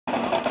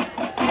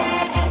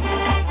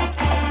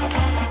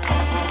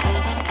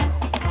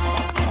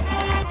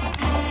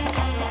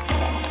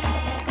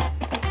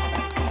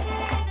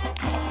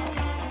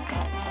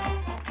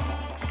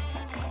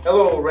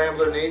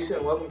Ambler Nation,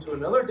 and welcome to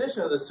another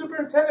edition of the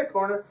Superintendent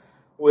Corner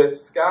with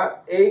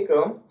Scott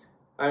Akom.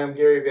 I am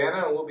Gary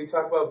Vanna, and we'll be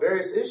talking about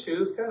various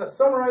issues, kind of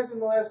summarizing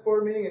the last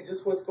board meeting and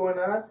just what's going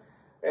on,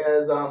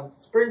 as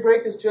spring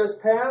break has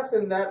just passed,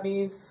 and that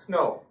means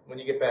snow when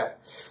you get back.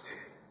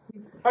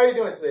 How are you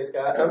doing today,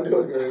 Scott? I'm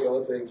doing very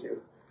well, thank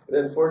you. And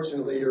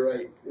unfortunately, you're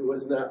right. It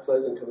was not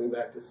pleasant coming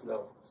back to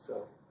snow.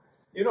 So,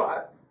 you know,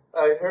 I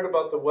heard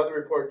about the weather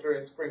report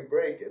during spring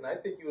break, and I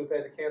think you have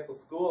had to cancel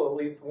school at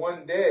least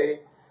one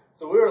day.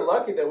 So we were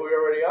lucky that we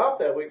were already off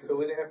that week, so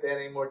we didn't have to add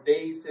any more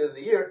days to the end of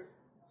the year.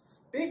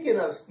 Speaking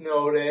of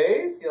snow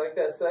days, you like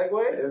that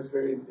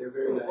segue? they're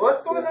very nice.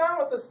 What's going on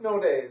with the snow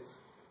days?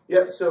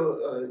 Yep,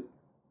 so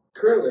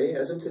currently,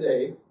 as of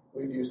today,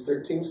 we've used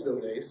 13 snow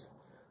days,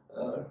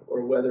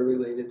 or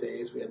weather-related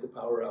days. We had the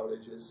power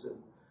outages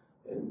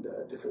and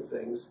different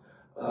things.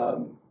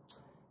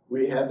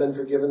 We have been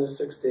forgiven the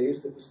 6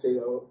 days that the state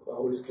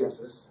always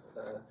gives us.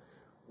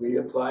 We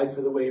applied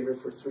for the waiver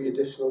for 3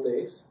 additional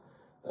days.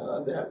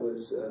 That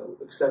was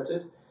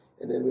accepted,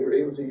 and then we were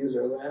able to use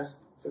our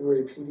last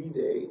February PD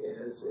day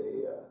as a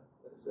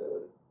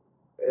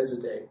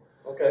day.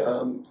 Okay.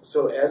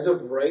 So as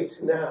of right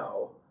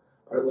now,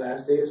 our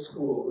last day of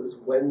school is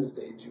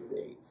Wednesday, June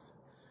 8th.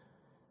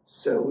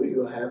 So we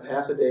will have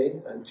half a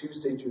day on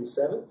Tuesday, June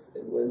 7th,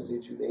 and Wednesday,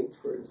 June 8th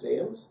for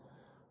exams.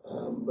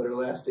 But our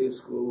last day of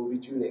school will be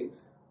June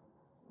 8th,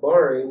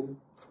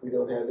 barring we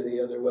don't have any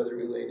other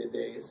weather-related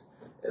days.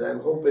 And I'm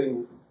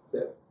hoping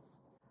that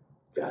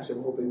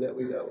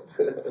we don't.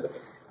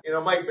 You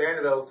know, Mike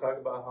Vanderbilt was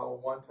talking about how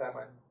one time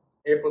on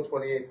April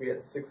 28th we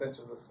had 6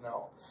 inches of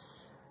snow.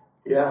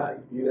 Yeah,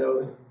 you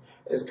know,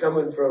 as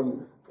coming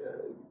from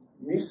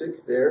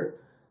music there,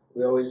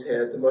 we always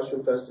had the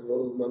Mushroom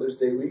Festival Mother's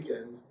Day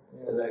weekend.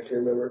 Yeah. And I can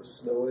remember it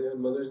snowing on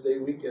Mother's Day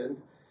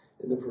weekend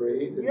in the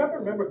parade. Do you ever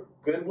remember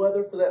good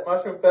weather for that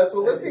Mushroom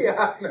Festival? Let's be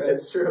honest.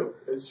 It's true.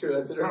 It's true.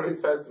 That's an early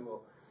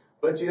festival.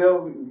 But, you know,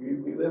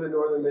 we live in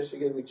northern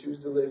Michigan. We choose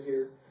to live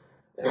here.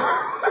 And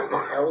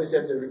I always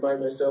have to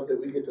remind myself that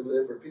we get to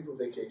live where people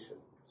vacation.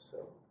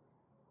 So,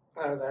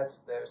 that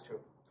is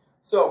true.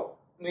 So,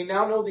 we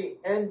now know the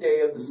end day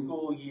of the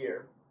school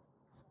year.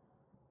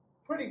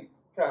 Pretty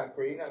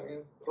concrete. I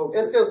mean, hopefully.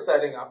 It's still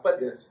setting up.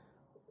 But yes.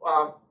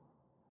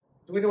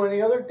 Do we know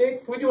any other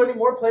dates? Can we do any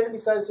more planning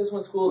besides just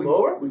when school is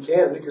over? We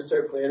can. We can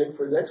start planning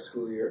for next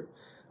school year.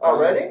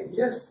 Already?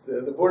 Yes.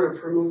 The board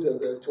approved of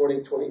the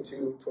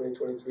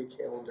 2022-2023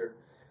 calendar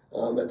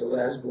at the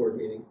last board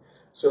meeting.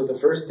 So the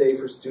first day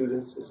for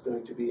students is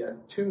going to be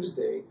on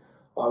Tuesday,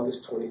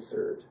 August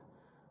 23rd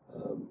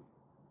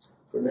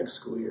for next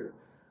school year.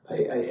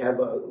 I have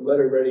a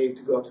letter ready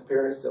to go out to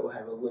parents that will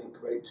have a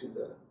link right to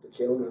the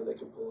calendar, and they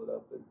can pull it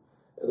up and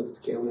look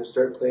at the calendar and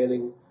start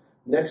planning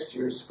next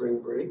year's spring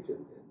break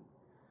and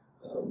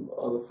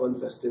all the fun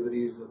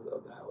festivities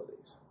of the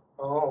holidays.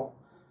 Oh,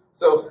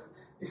 so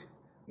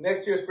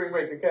next year's spring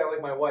break, you're kind of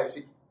like my wife.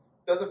 She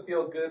doesn't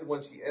feel good when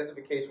she ends a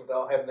vacation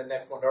without having the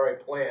next one already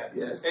planned.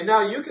 Yes. And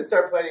now you can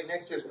start planning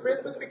next year's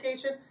Christmas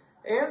vacation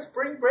and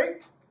spring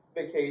break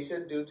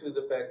vacation due to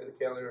the fact that the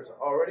calendar is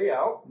already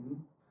out.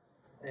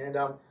 Mm-hmm. And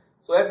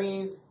so that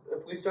means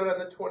if we start on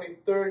the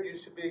 23rd, you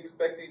should be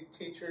expecting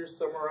teachers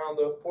somewhere around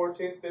the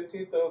 14th,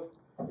 15th of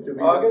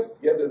August?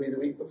 Yep, it'll be the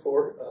week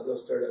before. They'll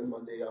start on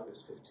Monday,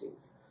 August 15th.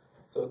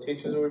 So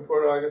teachers will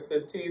report August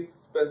 15th,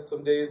 spend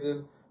some days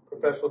in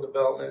professional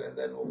development, and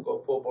then we'll go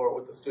full bore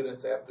with the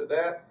students after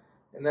that.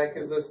 And that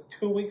gives us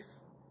 2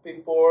 weeks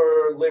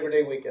before Labor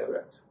Day weekend.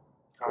 Correct.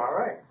 All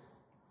right.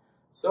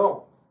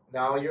 So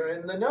now you're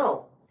in the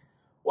know.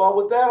 Well,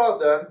 with that all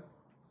done,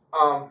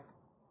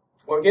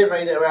 we're getting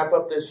ready to wrap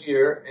up this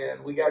year,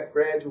 and we got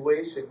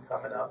graduation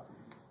coming up.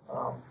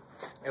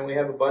 And we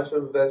have a bunch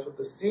of events with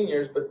the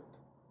seniors, but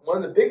one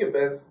of the big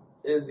events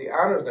is the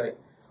honors night,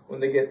 when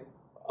they get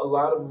a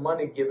lot of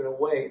money given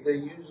away. They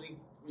usually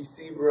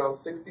receive around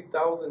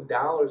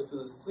 $60,000 to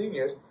the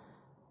seniors.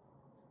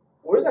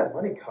 Where's that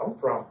money come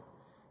from?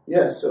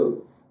 Yeah,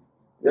 so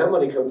that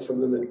money comes from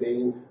the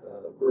McBain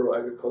Rural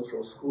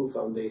Agricultural School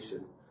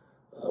Foundation,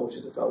 which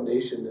is a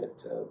foundation that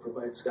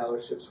provides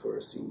scholarships for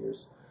our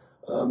seniors,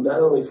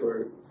 not only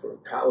for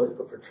college,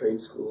 but for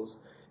trade schools,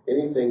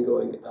 anything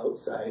going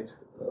outside,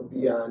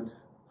 beyond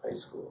high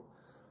school.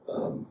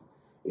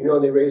 You know,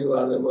 and they raise a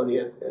lot of the money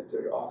at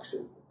their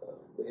auction.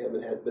 They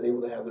haven't been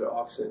able to have their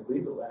auction, I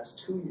believe, the last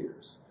 2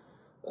 years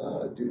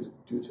due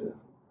to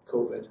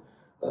COVID.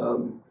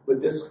 But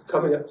this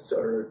coming up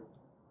soon,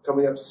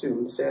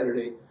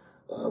 Saturday,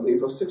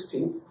 April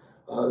 16th,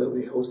 they'll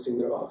be hosting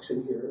their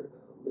auction here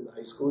in the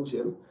high school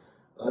gym.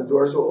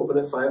 Doors will open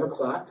at 5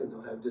 o'clock, and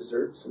they'll have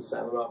desserts and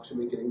silent auction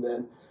beginning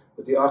then.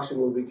 But the auction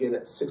will begin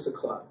at 6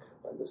 o'clock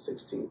on the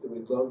 16th, and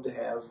we'd love to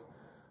have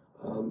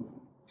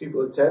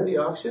people attend the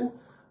auction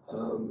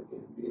and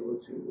be able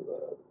to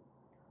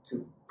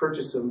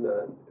purchase some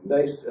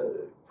nice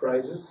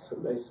prizes,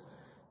 some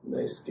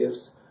nice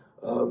gifts.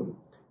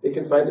 They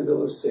can find the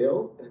bill of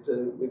sale at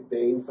the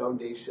McBain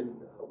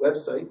Foundation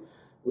website,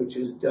 which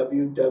is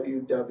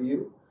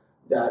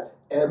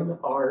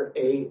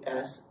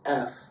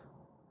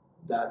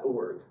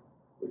www.mrasf.org.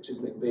 which is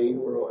McBain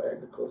Rural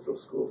Agricultural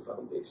School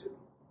Foundation.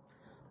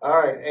 All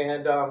right,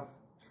 and I'm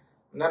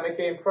not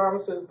making any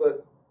promises,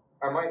 but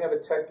I might have a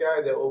tech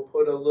guy that will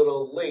put a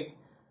little link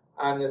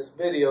on this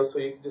video so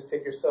you can just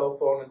take your cell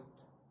phone and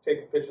take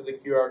a picture of the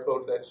QR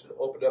code. That should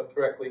open up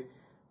directly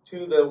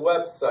to the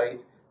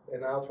website,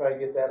 and I'll try to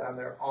get that on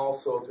there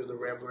also through the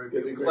Rambo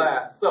Review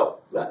class. So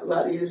a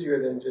lot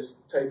easier than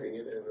just typing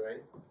it in,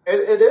 right?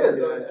 It is,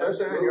 Yeah,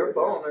 especially on your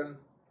phone.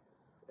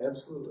 And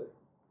absolutely.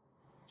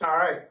 all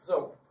right,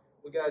 so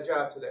we got a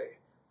job today.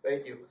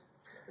 Thank you.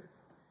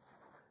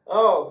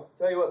 Oh,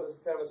 tell you what, this is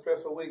kind of a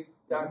stressful week.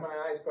 Dot my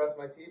I's, cross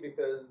my T,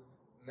 because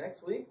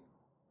next week,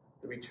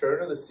 the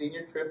return of the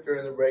senior trip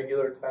during the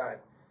regular time.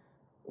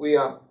 We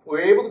were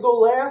able to go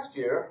last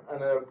year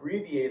on an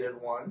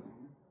abbreviated one,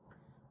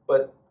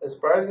 but as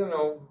far as I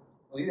know,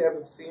 we have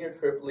a senior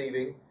trip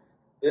leaving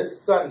this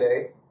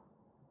Sunday.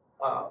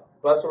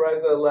 Bus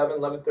arrives at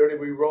 11:30.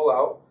 We roll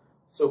out,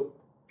 so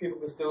people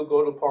can still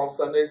go to Palm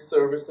Sunday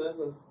services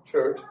and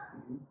church.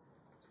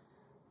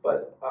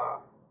 But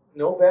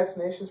no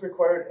vaccinations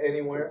required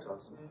anywhere. That's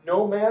awesome.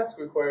 No masks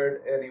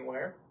required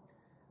anywhere.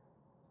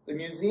 The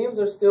museums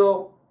are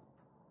still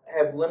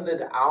have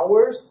limited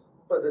hours,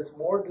 but it's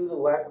more due to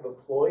lack of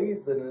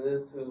employees than it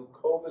is to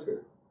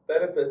COVID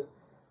benefit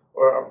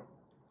or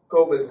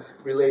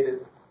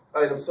COVID-related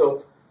items.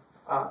 So,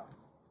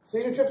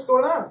 senior trip's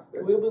going on.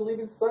 We'll be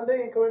leaving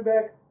Sunday and coming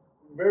back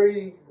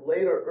very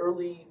late or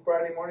early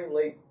Friday morning,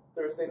 late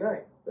Thursday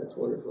night. That's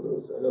wonderful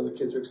news. I know the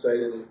kids are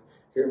excited to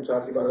hear them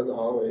talking about it in the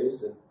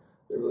hallways, and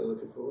they're really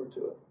looking forward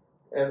to it.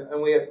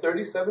 And we have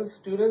 37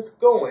 students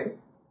going,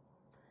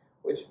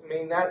 which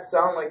may not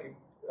sound like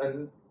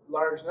a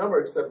large number,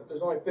 except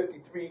there's only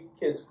 53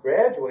 kids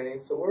graduating,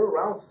 so we're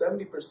around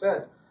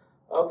 70%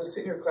 of the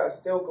senior class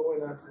still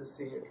going on to the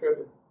senior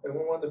trip. And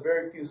we're one of the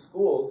very few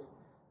schools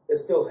that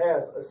still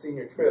has a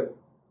senior trip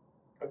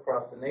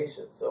across the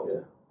nation. So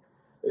yeah,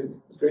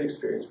 it's a great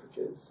experience for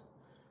kids.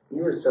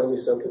 You were telling me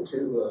something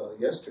too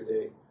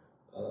yesterday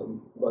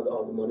about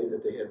all the money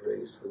that they had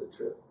raised for the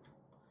trip.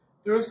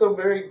 Through some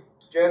very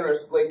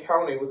generous Lake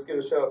County, let's give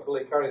a shout out to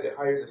Lake County, they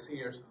hired the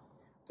seniors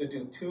to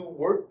do 2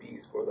 work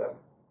bees for them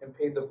and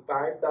paid them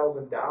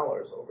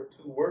 $5,000 over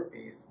 2 work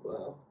bees.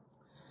 Wow.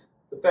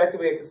 The fact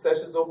that we had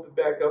concessions open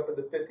back up at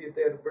the 50th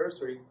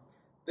anniversary,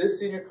 this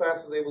senior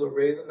class was able to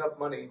raise enough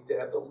money to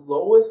have the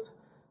lowest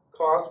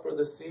cost for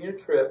the senior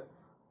trip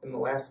in the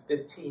last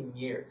 15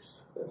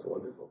 years. That's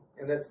wonderful.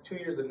 And that's 2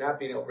 years of not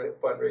being able to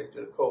fundraise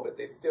due to COVID.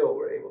 They still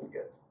were able to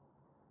get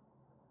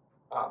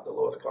the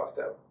lowest cost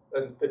out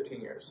in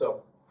 15 years.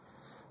 So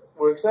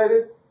we're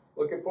excited,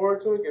 looking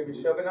forward to it. Going to be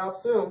shoving off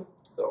soon.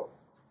 So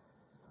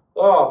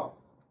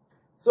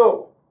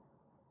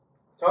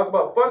talk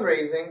about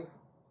fundraising.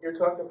 You're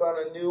talking about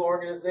a new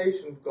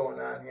organization going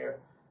on here.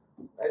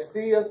 I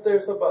see up there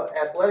something about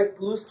athletic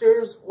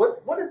boosters.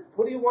 What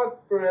do you want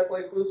for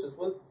athletic boosters?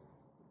 What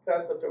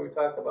concept are we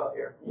talking about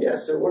here? Yeah,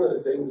 so one of the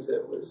things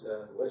that was,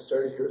 when I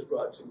started here, was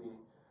brought to me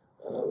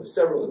with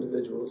several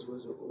individuals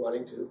was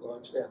wanting to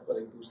launch an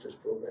athletic boosters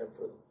program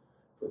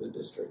for the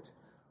district.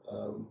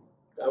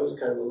 I was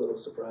kind of a little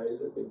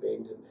surprised that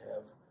McBain didn't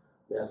have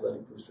an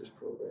athletic boosters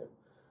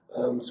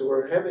program. So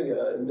we're having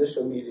an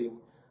initial meeting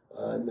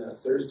on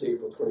Thursday,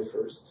 April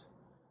 21st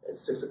at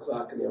 6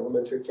 o'clock in the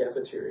elementary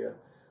cafeteria,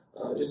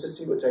 just to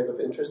see what type of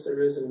interest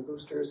there is in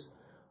boosters,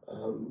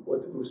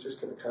 what the boosters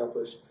can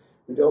accomplish.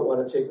 We don't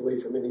want to take away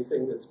from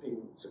anything that's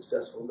being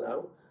successful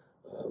now.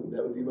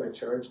 That would be my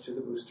charge to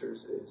the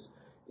boosters is,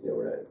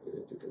 we're not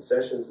going to do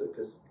concessions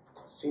because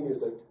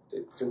seniors like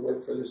to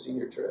work for their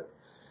senior trip.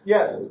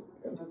 Yeah,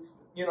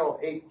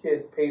 8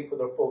 kids paid for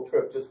their full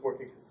trip just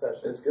working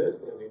concessions. That's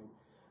good. I mean,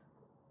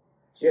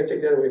 you can't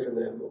take that away from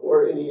them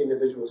or any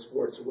individual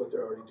sports or what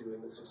they're already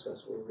doing that's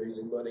successful in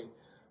raising money.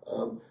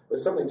 But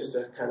something just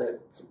to kind of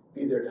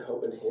be there to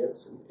help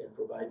enhance and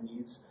provide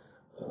needs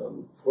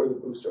for the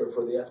booster or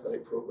for the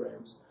athletic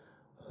programs.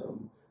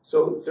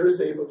 So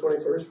Thursday, April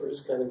 21st, we're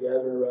just kind of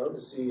gathering around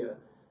to see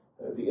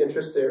the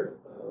interest there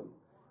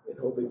and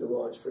hoping to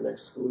launch for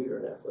next school year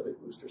an athletic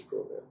boosters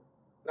program.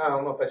 Now, I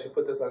don't know if I should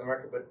put this on the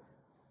record, but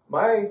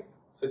my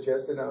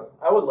suggestion,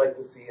 I would like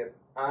to see an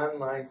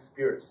online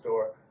spirit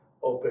store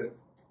open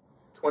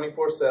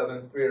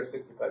 24/7,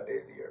 365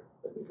 days a year.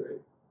 That'd be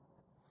great.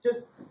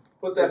 Just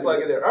put that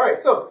plug in there. All right,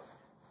 so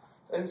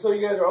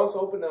you guys are also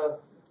open to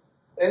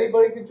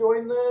anybody can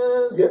join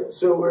this? Yeah,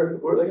 so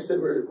we're like I said,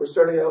 we're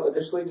starting out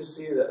initially to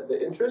see the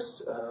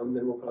interest.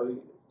 Then we'll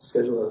probably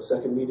schedule a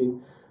second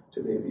meeting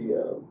to maybe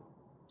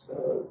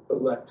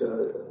elect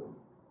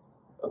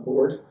a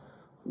board,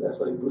 an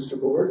athletic booster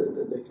board, and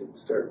then they can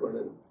start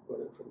running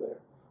from there.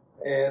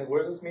 And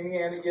where's this meeting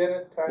at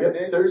again? Time Yep, and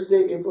date?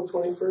 Thursday, April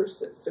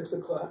 21st at 6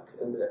 o'clock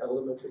in the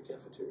elementary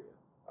cafeteria.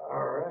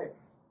 All right.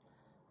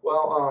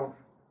 Well,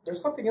 there's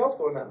something else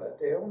going on that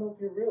day. I don't know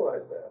if you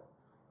realize that.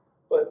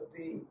 But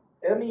the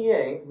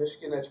MEA,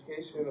 Michigan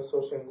Education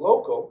Association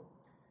Local,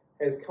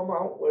 has come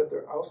out with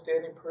their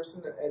Outstanding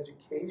Person in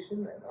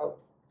Education and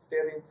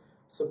Outstanding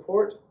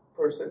Support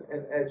person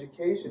in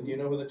education. Do you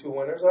know who the two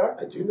winners are?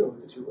 I do know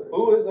who the two winners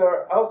Who is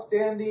our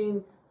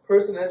outstanding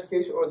person in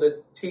education or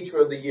the teacher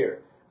of the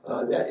year?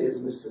 That is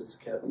Miss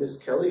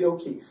Kelly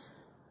O'Keefe.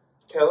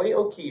 Kelly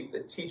O'Keefe,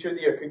 the teacher of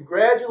the year.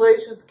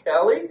 Congratulations,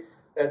 Kelly.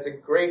 That's a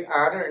great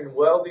honor and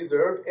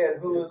well-deserved.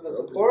 And who is the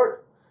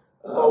support?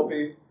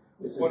 Opie.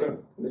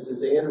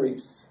 Mrs. Ann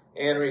Reese.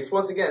 Ann Reese.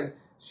 Once again,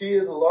 she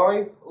is a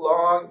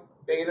lifelong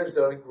Boehner's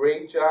done a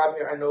great job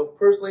here. I know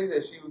personally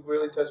that she would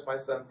really touch my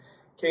son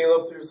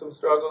Caleb through some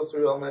struggles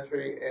through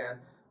elementary and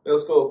middle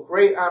school.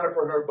 Great honor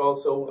for her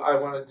both. So I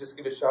want to just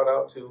give a shout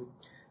out to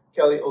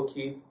Kelly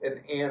O'Keefe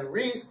and Ann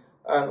Reese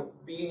on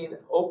being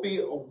Opie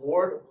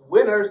Award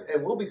winners,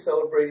 and we'll be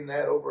celebrating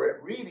that over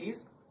at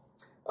Reedy's.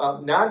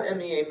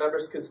 Non-MEA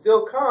members can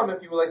still come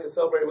if you would like to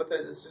celebrate with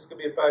it. It's just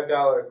going to be a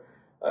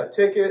 $5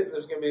 ticket.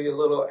 There's going to be a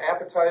little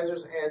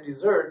appetizers and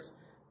desserts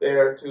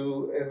there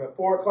too, and at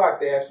 4 o'clock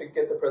they actually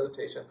get the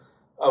presentation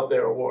of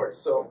their awards.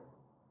 So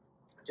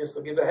just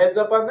to give a heads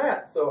up on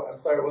that. So I'm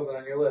sorry it wasn't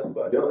on your list,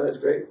 but no, that's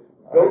great.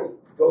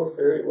 Both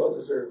very well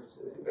deserved.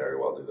 Very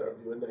well deserved.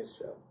 They do a nice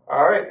job.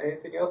 All right.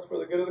 Anything else for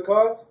the good of the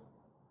cause?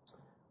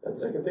 Not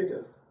that I can think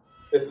of.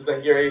 This has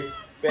been Gary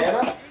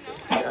Vanna.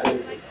 Scott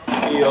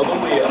Akom. Wheel the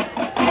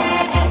wheel.